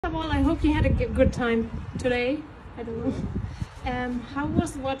First of all, I hope you had a good time today. I don't know. How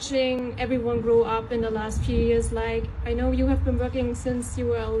was watching everyone grow up in the last few years? Like, I know you have been working since you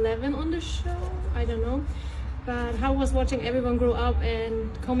were 11 on the show. I don't know. But how was watching everyone grow up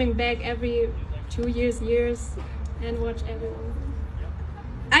and coming back every 2 years and watch everyone?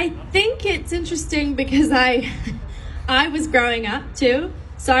 I think it's interesting because I was growing up too.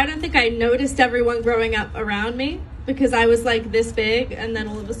 So I don't think I noticed everyone growing up around me, because I was like this big and then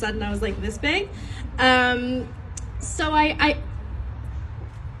all of a sudden I was like this big. So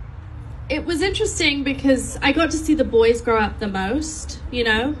it was interesting because I got to see the boys grow up the most, you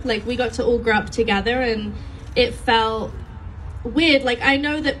know, like we got to all grow up together, and it felt weird. Like, I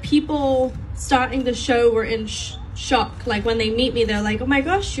know that people starting the show were in shock. Like, when they meet me, they're like, oh my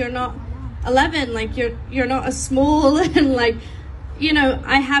gosh, you're not 11, like you're not as small. And like, you know,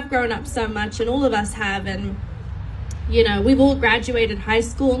 I have grown up so much, and all of us have, and you know, we've all graduated high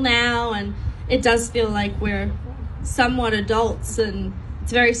school now, and it does feel like we're somewhat adults, and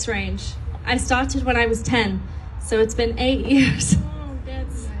it's very strange. I started when I was 10, so it's been 8 years. Oh,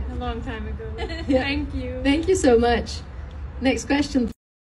 that's a long time ago. Yeah. Thank you. Thank you so much. Next question.